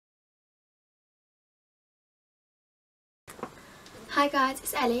Hi guys,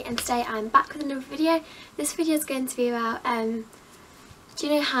 it's Ellie and today I'm back with another video. This video is going to be about, do you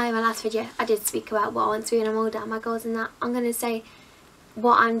know how in my last video I did speak about what I want to be when I'm older, my goals and that? I'm going to say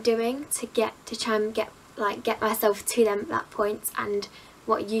what I'm doing to try and get myself to that point, and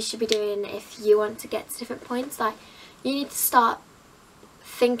what you should be doing if you want to get to different points. Like, you need to start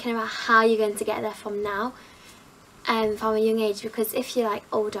thinking about how you're going to get there from now, from a young age, because if you're like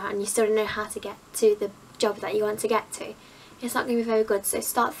older and you still don't know how to get to the job that you want to get to, it's not going to be very good. So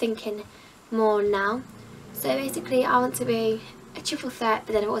start thinking more now. So basically I want to be a triple threat,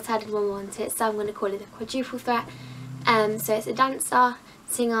 but then I've also added one more onto it, so I'm going to call it a quadruple threat. So it's a dancer,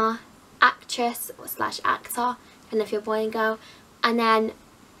 singer, actress or / actor, and if you're a boy and girl, and then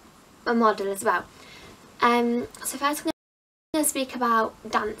a model as well. So first I'm going to speak about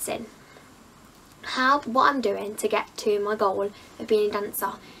dancing. What I'm doing to get to my goal of being a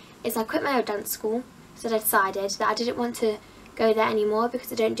dancer is I quit my old dance school, so I decided that I didn't want to go there anymore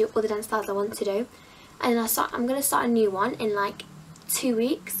because I don't do all the dance styles I want to do, and I'm going to start a new one in like 2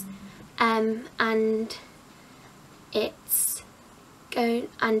 weeks, and it's going,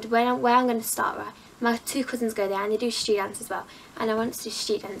 and where I'm going to start, right, my two cousins go there and they do street dance as well, and I want to do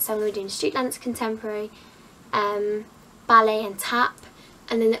street dance, so I'm going to be doing street dance, contemporary, ballet and tap,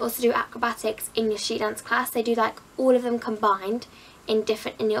 and then they also do acrobatics in your street dance class. They do like all of them combined in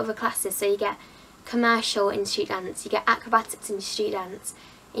the other classes, so you get commercial in street dance, you get acrobatics in your street dance,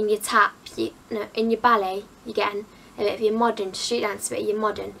 in your tap, in your ballet you get a bit of your modern, street dance a bit of your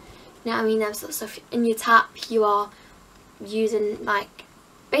modern, you know what I mean, that sort of stuff. In your tap you are using, like,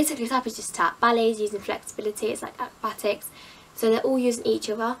 basically tap is just tap, ballet is using flexibility, it's like acrobatics, so they're all using each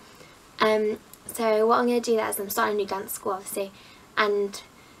other. So what I'm going to do is I'm starting a new dance school obviously, and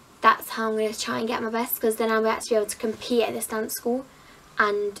that's how I'm going to try and get my best, because then I'll actually be able to compete at this dance school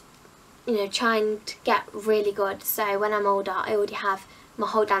and, you know, try and get really good, so when I'm older I already have my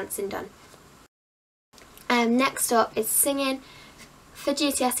whole dancing done. Next up is singing for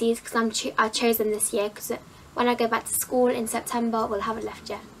GCSEs, because I chose them this year, because when I go back to school in September, well, I haven't left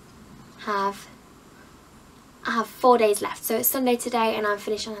yet, I have 4 days left, so it's Sunday today and I'm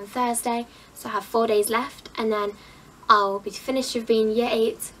finishing on Thursday, so I have 4 days left, and then I'll be finished with being year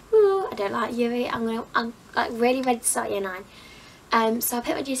 8. Ooh, I don't like year 8, I'm like really ready to start year 9. So I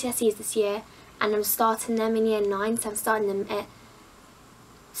picked my GCSEs this year and I'm starting them in year 9, so I'm starting them at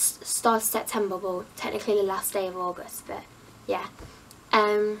start of September, well technically the last day of August, but yeah.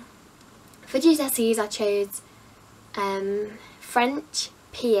 For GCSEs I chose French,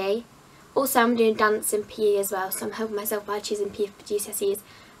 PE, also I'm doing dance and PE as well, so I'm helping myself by choosing PE for GCSEs,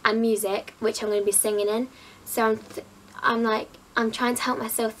 and music, which I'm going to be singing in, so I'm trying to help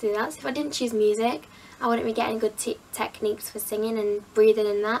myself through that. So if I didn't choose music, I wouldn't be getting good techniques for singing and breathing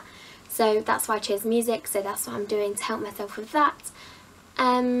and that, so that's why I chose music, so that's what I'm doing to help myself with that.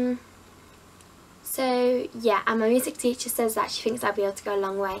 So yeah, and my music teacher says that she thinks I'll be able to go a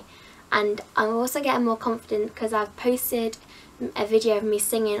long way, and I'm also getting more confident because I've posted a video of me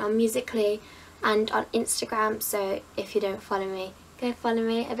singing on Musical.ly and on Instagram, so if you don't follow me, go follow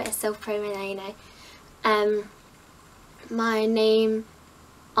me, a bit of self-promo there, you know. My name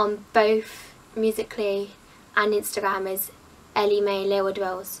on both Musical.ly and Instagram is Ellie May Lewa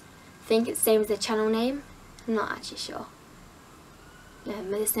Dwells. I think it's the same as the channel name, I'm not actually sure.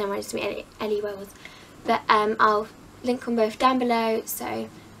 This name might just be Ellie Wells, but I'll link them both down below, so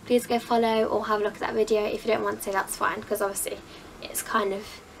please go follow or have a look at that video. If you don't want to, that's fine, because obviously it's kind of,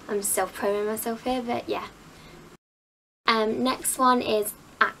 I'm self-promoting myself here, but yeah. Next one is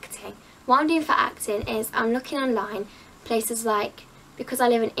acting. What I'm doing for acting is I'm looking online, places like, because I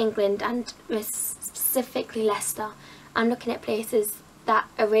live in England and specifically Leicester, I'm looking at places that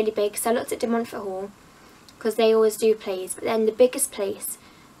are really big. So I looked at De Montfort Hall, because they always do plays, but then the biggest place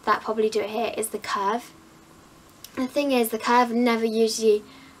that probably do it here is the Curve. The thing is, the Curve never usually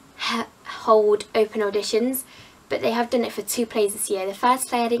hold open auditions, but they have done it for 2 plays this year. The first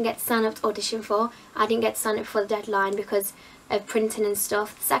play I didn't get to sign up to audition for, I didn't get to sign up for the deadline because of printing and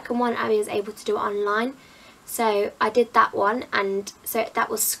stuff. The second one I was able to do it online, so I did that one, and so that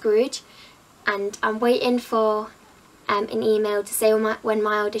was Scrooge, and I'm waiting for an email to say when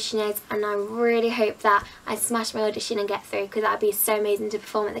my audition is, and I really hope that I smash my audition and get through, because that would be so amazing to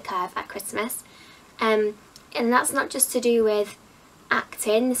perform at the Curve at Christmas. And that's not just to do with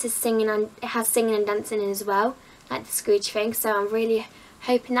acting, this is singing, and it has singing and dancing in as well, like the Scrooge thing, so I'm really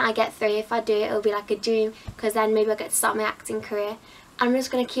hoping that I get through. If I do, it'll be like a dream, because then maybe I'll get to start my acting career. I'm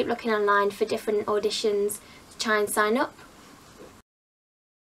just going to keep looking online for different auditions to try and sign up.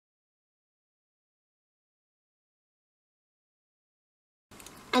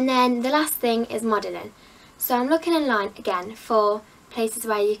 And then the last thing is modelling. So I'm looking online again for places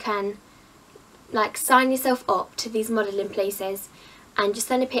where you can like sign yourself up to these modelling places and just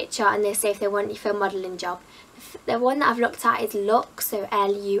send a picture and they say if they want you for a modelling job. The one that I've looked at is Luxe, so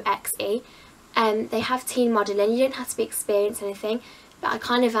L-U-X-E. They have teen modelling. You don't have to be experienced or anything, but I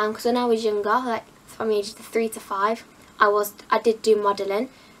kind of am, because when I was younger, like from ages 3 to 5, I did do modelling,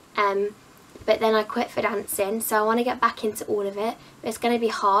 but then I quit for dancing, so I want to get back into all of it. But it's going to be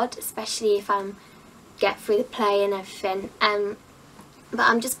hard, especially if I get through the play and everything. But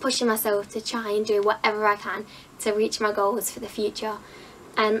I'm just pushing myself to try and do whatever I can to reach my goals for the future.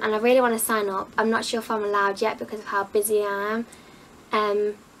 And I really want to sign up. I'm not sure if I'm allowed yet because of how busy I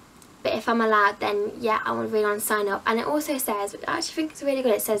am. But if I'm allowed, then yeah, I really want to sign up. And it also says, which I actually think it's really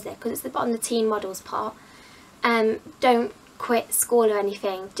good it says there, because it's on the teen models part, don't quit school or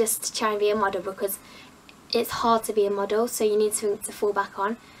anything just to try and be a model, because it's hard to be a model, so you need something to fall back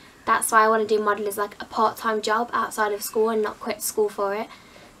on. That's why I want to do model as like a part-time job outside of school and not quit school for it.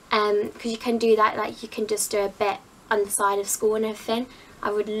 Because you can do that, like you can just do a bit on the side of school and everything.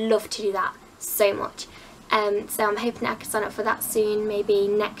 I would love to do that so much. So I'm hoping I can sign up for that soon, maybe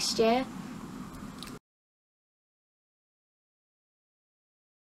next year.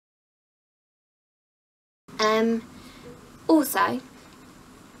 Also,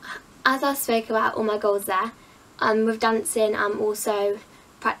 as I spoke about all my goals there, with dancing I'm also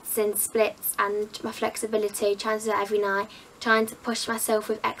practicing splits and my flexibility, trying to do that every night, trying to push myself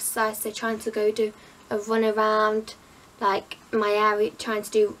with exercise, so trying to go do a run around like my area, trying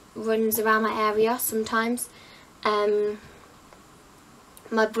to do runs around my area sometimes. Me and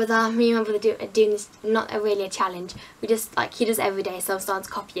my brother are doing this, not really a challenge, we just like, he does it every day, so I'm starting to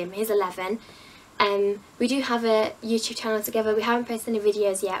copy him. He's 11. We do have a YouTube channel together. We haven't posted any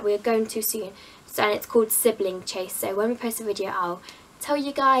videos yet, we're going to soon, so, and it's called Sibling Chase. So when we post a video I'll tell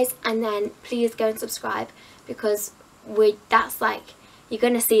you guys, and then please go and subscribe, because that's like, you're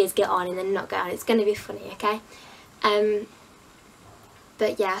going to see us get on and then not get on. It's going to be funny, okay?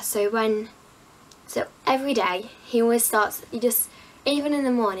 But yeah, so every day he always starts, even in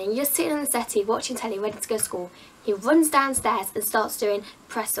the morning, you're just sitting on the settee watching telly ready to go to school, he runs downstairs and starts doing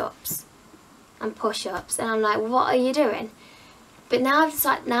press-ups and push-ups, and I'm like, what are you doing? But now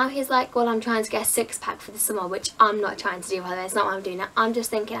he's like, well, I'm trying to get a six-pack for the summer, which I'm not trying to do, by the way. It's not what I'm doing now. I'm just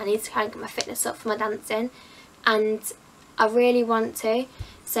thinking I need to try and get my fitness up for my dancing, and I really want to.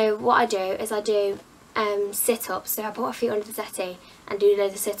 So what I do is I do sit-ups. So I put my feet under the settee and do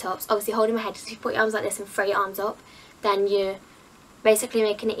loads of sit-ups, obviously holding my head, because if you put your arms like this and throw your arms up, then you're basically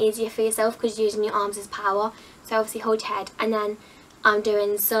making it easier for yourself because you're using your arms as power. So obviously hold your head, and then I'm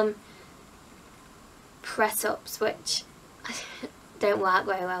doing some press-ups, which don't work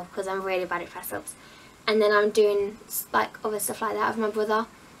very well because I'm really bad at press-ups, and then I'm doing like other stuff like that with my brother.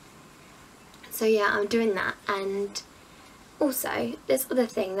 So yeah, I'm doing that. And also this other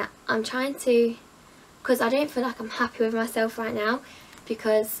thing that I'm trying to, because I don't feel like I'm happy with myself right now,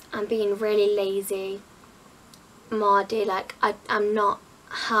 because I'm being really lazy, mardy, like I'm not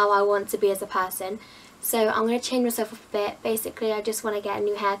how I want to be as a person. So I'm going to change myself up a bit. Basically I just want to get a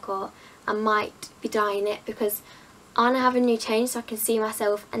new haircut. I might be dyeing it because I want to have a new change, so I can see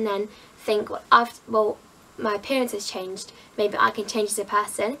myself and then think, well, my appearance has changed, maybe I can change as a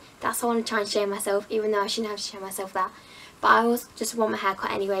person. That's why I want to try and show myself, even though I shouldn't have to show myself that. But I also just want my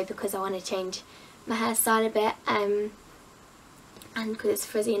haircut anyway, because I want to change my hairstyle a bit, and because it's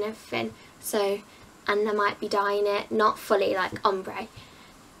frizzy and everything. So, and I might be dyeing it, not fully like ombre.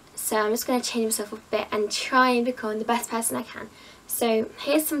 So I'm just going to change myself a bit and try and become the best person I can. So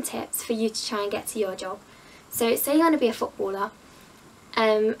here's some tips for you to try and get to your job. So say you want to be a footballer,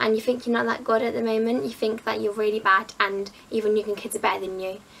 and you think you're not that good at the moment, you think that you're really bad and even Newton kids are better than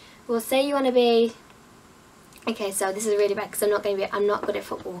you. Well, say you want to be, okay, so this is really bad because I'm not good at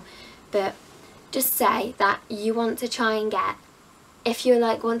football, but just say that you want to try and get, if you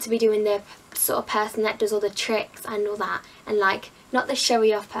like want to be doing the sort of person that does all the tricks and all that, and like not the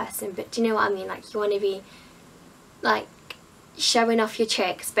showy off person, but do you know what I mean, like you want to be like showing off your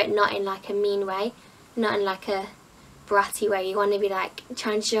tricks but not in like a mean way, not in like a bratty way. You want to be like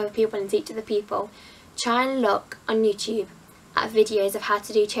trying to show people and teach other people. Try and look on YouTube at videos of how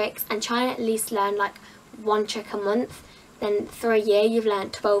to do tricks and try and at least learn like one trick a month. Then for a year you've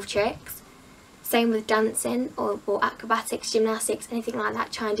learned 12 tricks. Same with dancing or acrobatics, gymnastics, anything like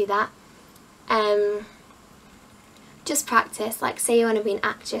that. Try and do that. Just practice. Like say you want to be an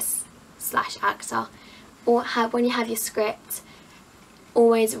actress / actor, or when you have your script,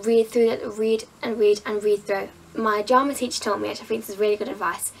 always read through it, read through. My drama teacher told me, which I think this is really good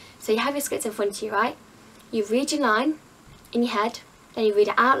advice. So you have your script in front of you, right? You read your line in your head, then you read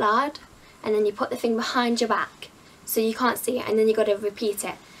it out loud, and then you put the thing behind your back so you can't see it, and then you got to repeat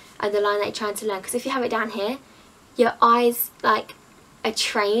it at the line that you're trying to learn. Because if you have it down here, your eyes like are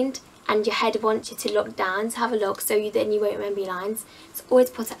trained and your head wants you to look down to have a look, so then you won't remember your lines. So always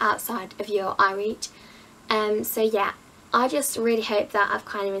put it outside of your eye reach. So yeah, I just really hope that I've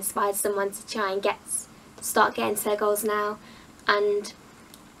kind of inspired someone to try and start getting to their goals now, and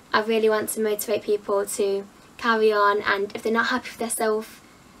I really want to motivate people to carry on. And if they're not happy with themselves,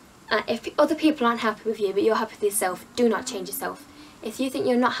 if other people aren't happy with you but you're happy with yourself, do not change yourself. If you think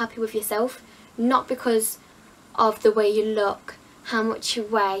you're not happy with yourself, not because of the way you look, how much you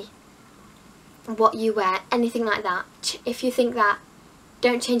weigh, what you wear, anything like that, if you think that,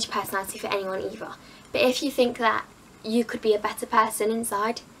 don't change your personality for anyone either. But if you think that you could be a better person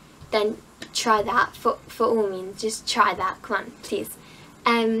inside, then try that for all means. Just try that, come on, please.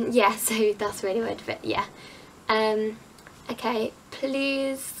 Yeah, so that's really weird, but yeah. Okay,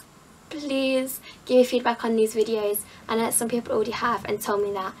 please give me feedback on these videos. I know that some people already have and told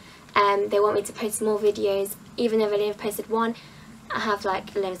me that they want me to post more videos, even though I've only posted one. I have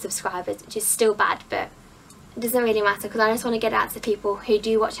like 11 subscribers, which is still bad, but it doesn't really matter because I just want to get it out to people who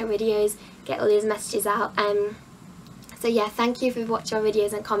do watch our videos, get all these messages out. So yeah, thank you for watching our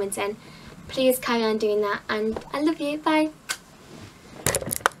videos and commenting. Please carry on doing that, and I love you. Bye.